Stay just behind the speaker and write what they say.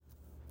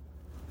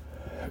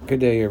Good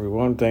day,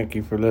 everyone. Thank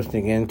you for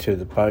listening in to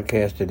the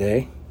podcast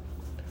today.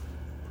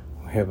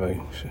 We have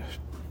a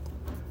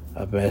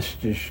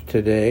message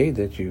today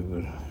that you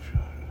will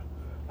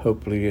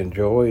hopefully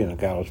enjoy, and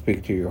God will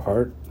speak to your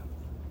heart.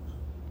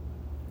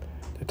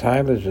 The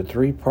title is The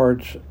Three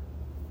Parts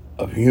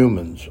of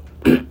Humans.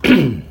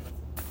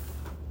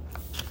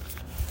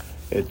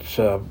 It's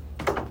the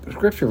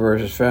scripture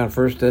verse is found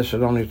 1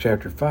 Thessalonians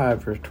chapter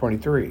 5, verse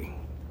 23.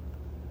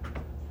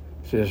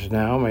 It says,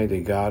 "Now may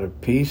the God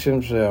of peace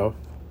himself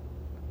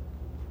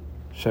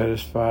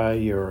satisfy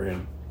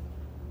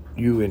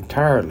you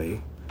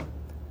entirely,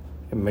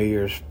 and may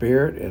your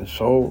spirit and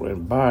soul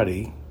and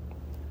body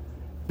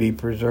be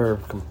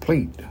preserved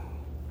complete,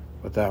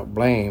 without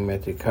blame,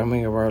 at the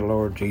coming of our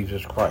Lord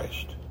Jesus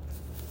Christ."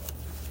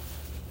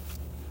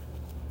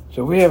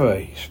 So we have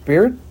a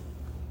spirit,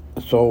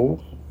 a soul,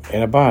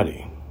 and a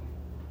body.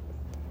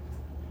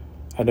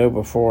 I know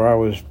before I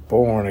was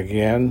born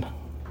again,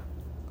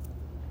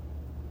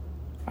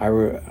 I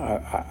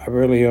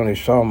really only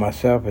saw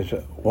myself as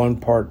a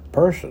one-part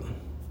person.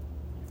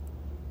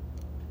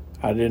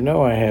 I didn't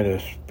know I had a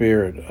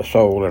spirit, a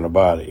soul, and a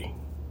body.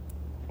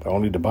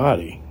 Only the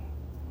body.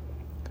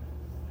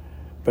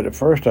 But at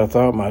first I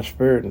thought my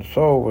spirit and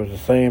soul was the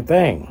same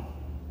thing.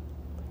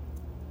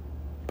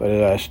 But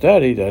as I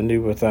studied, I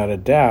knew without a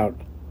doubt,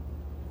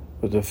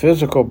 with the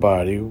physical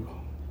body,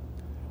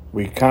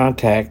 we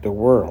contact the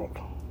world.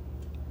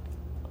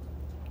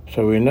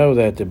 So we know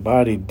that the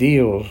body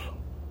deals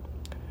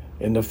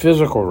in the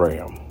physical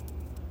realm.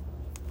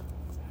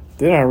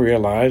 Then I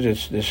realized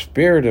it's the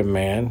spirit of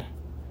man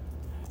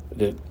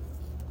that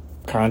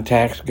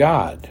contacts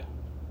God.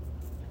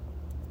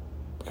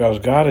 Because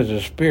God is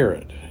a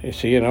spirit. You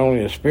see, and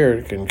only a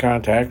spirit can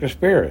contact a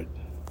spirit.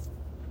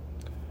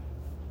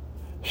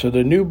 So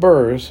the new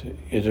birth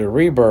is a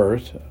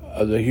rebirth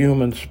of the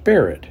human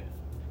spirit.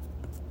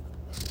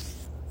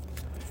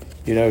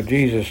 You know,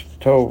 Jesus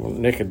told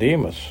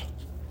Nicodemus,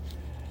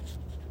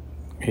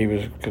 he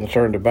was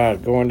concerned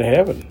about going to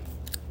heaven.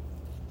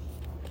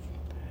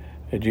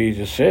 And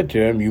Jesus said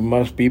to him, "You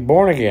must be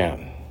born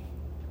again."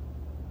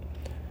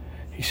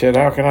 He said,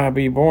 "How can I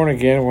be born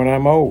again when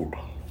I'm old?"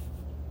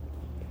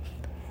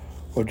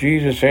 Well,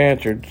 Jesus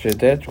answered, said,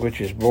 "That which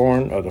is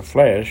born of the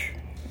flesh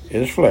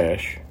is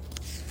flesh,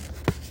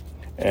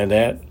 and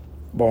that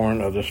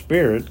born of the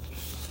Spirit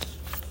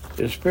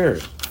is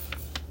spirit."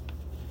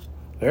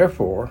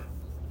 Therefore,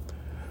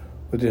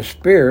 with the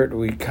Spirit,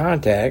 we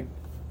contact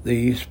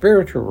the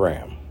spiritual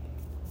realm.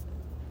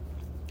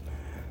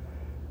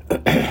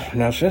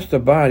 Now, since the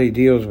body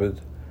deals with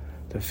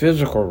the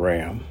physical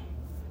realm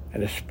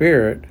and the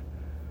spirit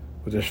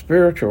with the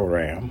spiritual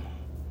realm,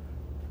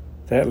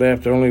 that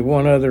left only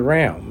one other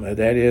realm,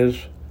 that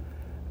is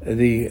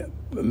the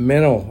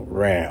mental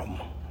realm,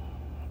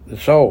 the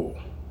soul.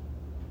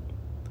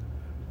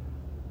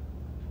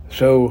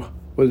 So,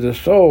 with the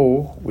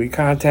soul, we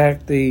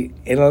contact the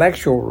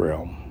intellectual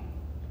realm.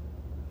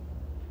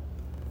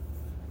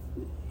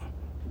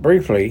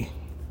 Briefly,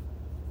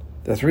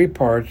 the three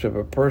parts of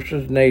a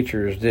person's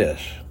nature is this: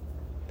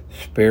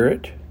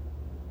 spirit,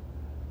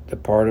 the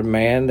part of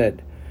man that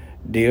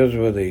deals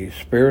with the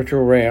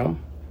spiritual realm.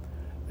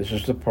 This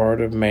is the part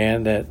of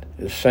man that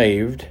is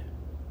saved.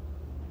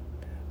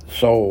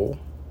 Soul,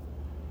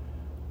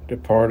 the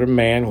part of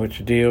man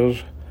which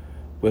deals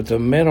with the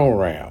mental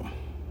realm,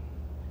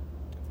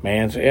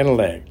 man's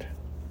intellect,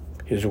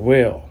 his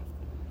will,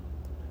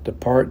 the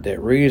part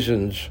that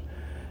reasons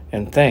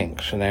and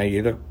thinks. And now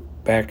you look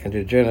back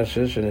into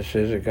Genesis, and it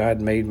says that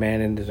God made man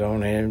in his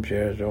own image,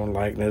 his own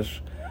likeness,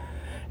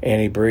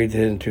 and he breathed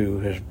into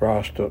his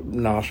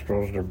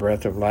nostrils the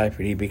breath of life,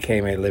 and he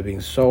became a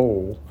living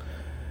soul,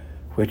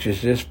 which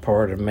is this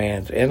part of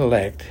man's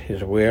intellect,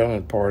 his will,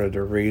 and part of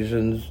the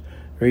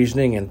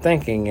reasoning and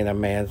thinking in a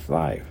man's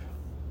life,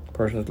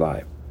 person's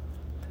life.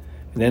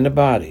 And then the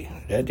body,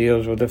 that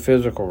deals with the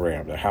physical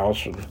realm, a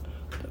house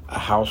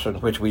in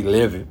which we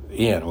live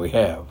in, we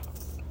have.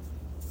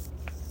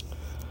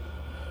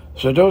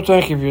 So don't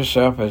think of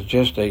yourself as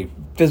just a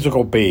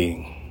physical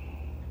being.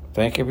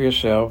 Think of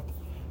yourself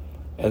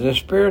as a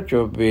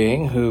spiritual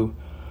being who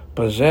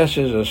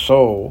possesses a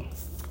soul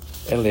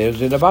and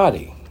lives in a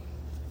body.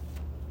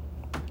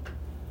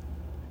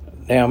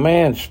 Now,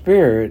 man's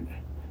spirit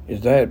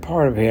is that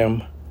part of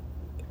him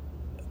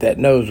that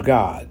knows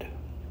God.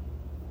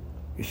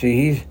 You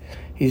see,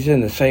 he's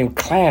in the same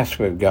class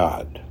with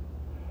God,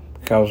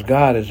 because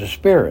God is a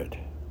spirit.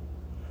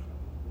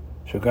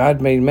 So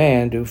God made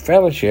man to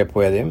fellowship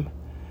with him,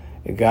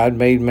 and God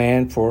made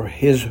man for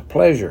his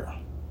pleasure.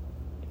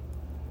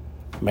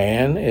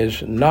 Man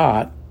is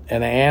not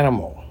an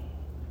animal.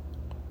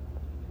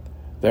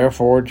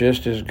 Therefore,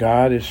 just as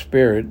God is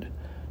spirit,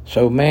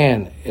 so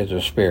man is a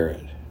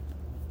spirit.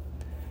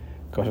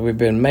 Because we've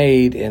been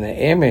made in the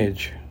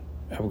image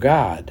of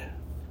God.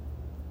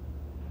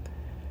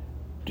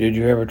 Did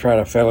you ever try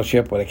to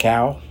fellowship with a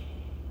cow?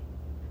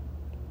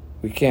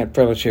 We can't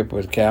fellowship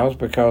with cows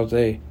because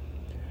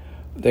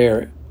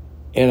they're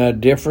in a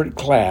different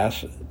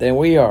class than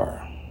we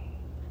are.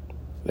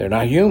 They're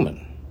not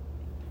human.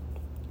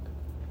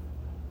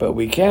 But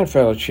we can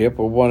fellowship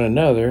with one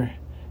another,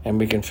 and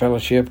we can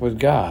fellowship with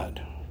God.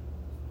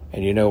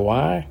 And you know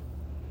why?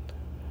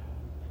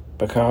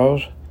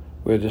 Because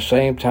we're the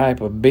same type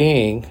of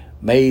being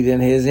made in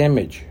His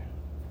image.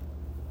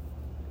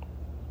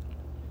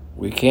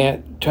 We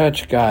can't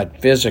touch God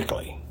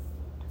physically.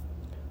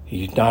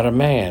 He's not a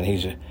man.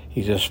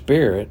 He's a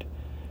spirit.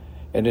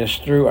 And it's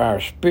through our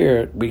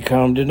spirit we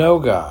come to know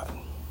God.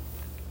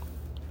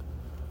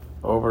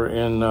 Over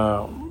in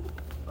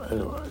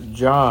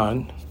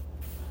John,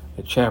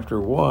 in chapter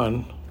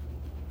 1,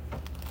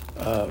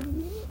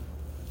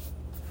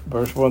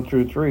 verse 1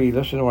 through 3,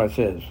 listen to what it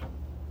says.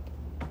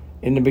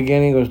 In the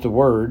beginning was the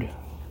Word,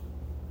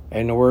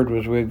 and the Word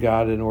was with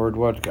God, and the Word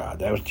was God.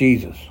 That was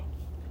Jesus.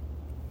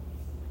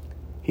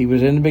 He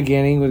was in the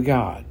beginning with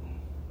God.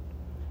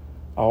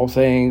 All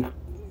things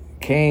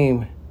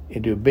came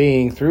into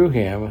being through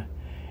Him,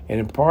 and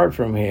apart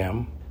from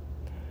Him,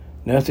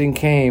 nothing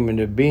came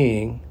into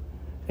being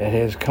that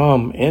has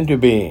come into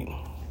being.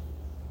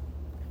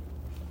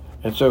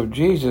 And so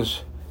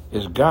Jesus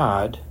is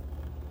God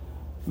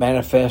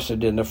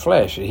manifested in the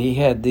flesh. And He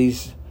had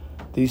these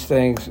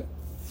things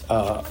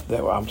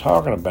that I'm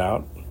talking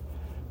about,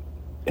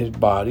 His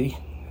body,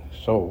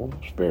 soul,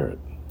 spirit.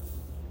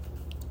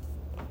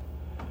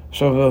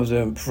 So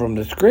from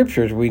the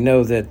scriptures, we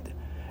know that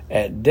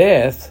at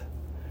death,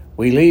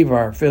 we leave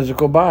our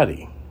physical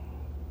body.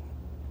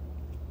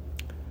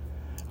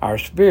 Our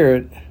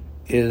spirit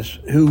is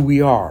who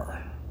we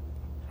are.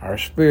 Our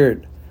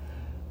spirit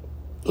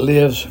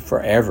lives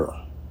forever.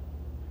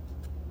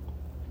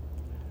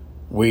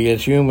 We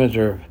as humans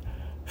are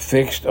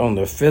fixed on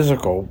the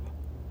physical,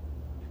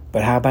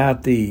 but how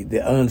about the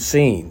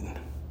unseen?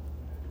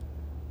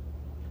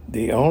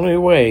 The only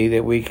way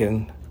that we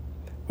can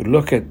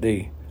look at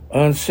the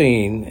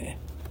unseen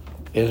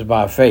is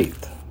by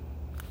faith.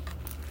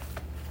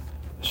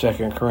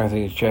 2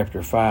 Corinthians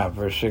chapter 5,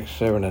 verse 6,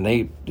 7, and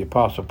 8, the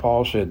Apostle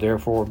Paul said,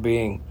 therefore,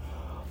 being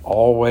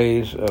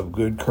always of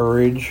good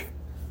courage,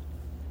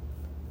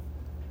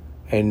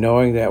 and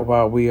knowing that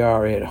while we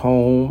are at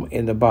home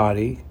in the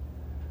body,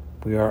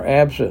 we are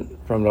absent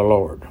from the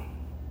Lord.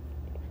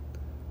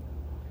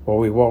 For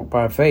we walk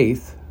by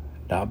faith,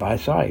 not by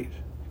sight.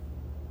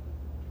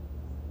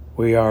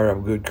 We are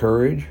of good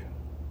courage,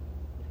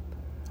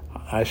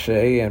 I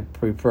say, and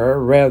prefer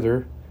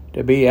rather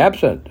to be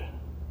absent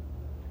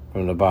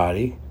from the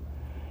body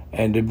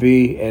and to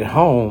be at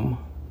home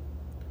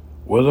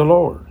with the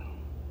Lord.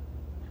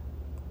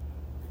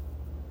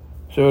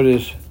 So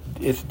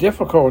it's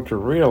difficult to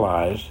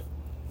realize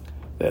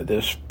that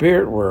the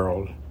spirit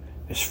world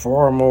is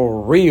far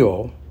more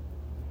real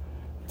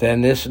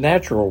than this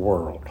natural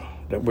world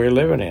that we're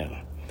living in.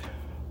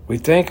 We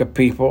think of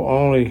people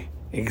only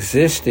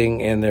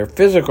existing in their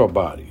physical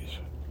bodies.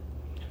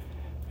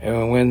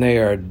 And when they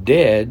are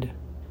dead,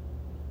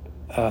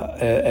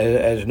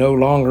 as no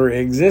longer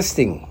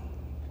existing.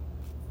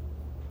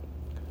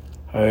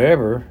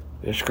 However,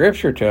 the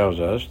scripture tells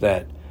us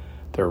that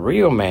the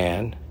real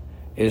man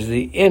is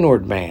the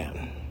inward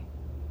man.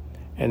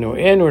 And the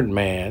inward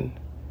man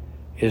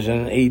is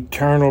an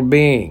eternal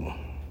being.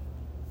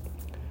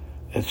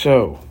 And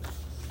so,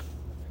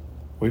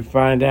 we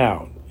find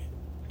out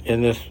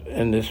in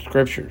this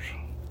scriptures,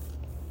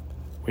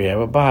 we have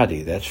a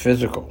body that's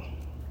physical.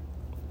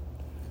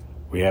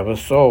 We have a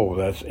soul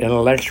that's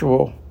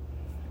intellectual.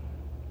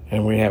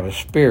 And we have a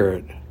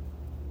spirit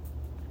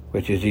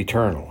which is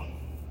eternal.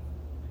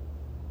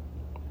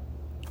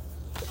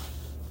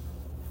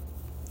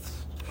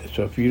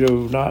 So if you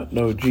do not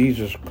know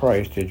Jesus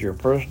Christ as your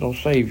personal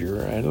Savior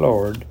and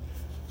Lord,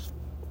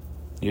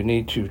 you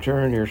need to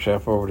turn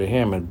yourself over to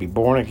Him and be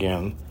born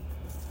again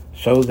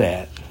so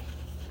that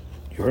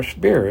your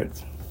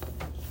spirit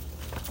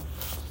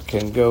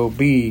can go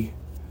be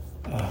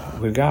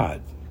with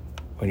God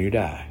when you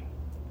die.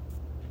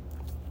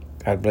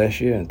 God bless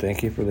you, and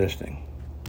thank you for listening.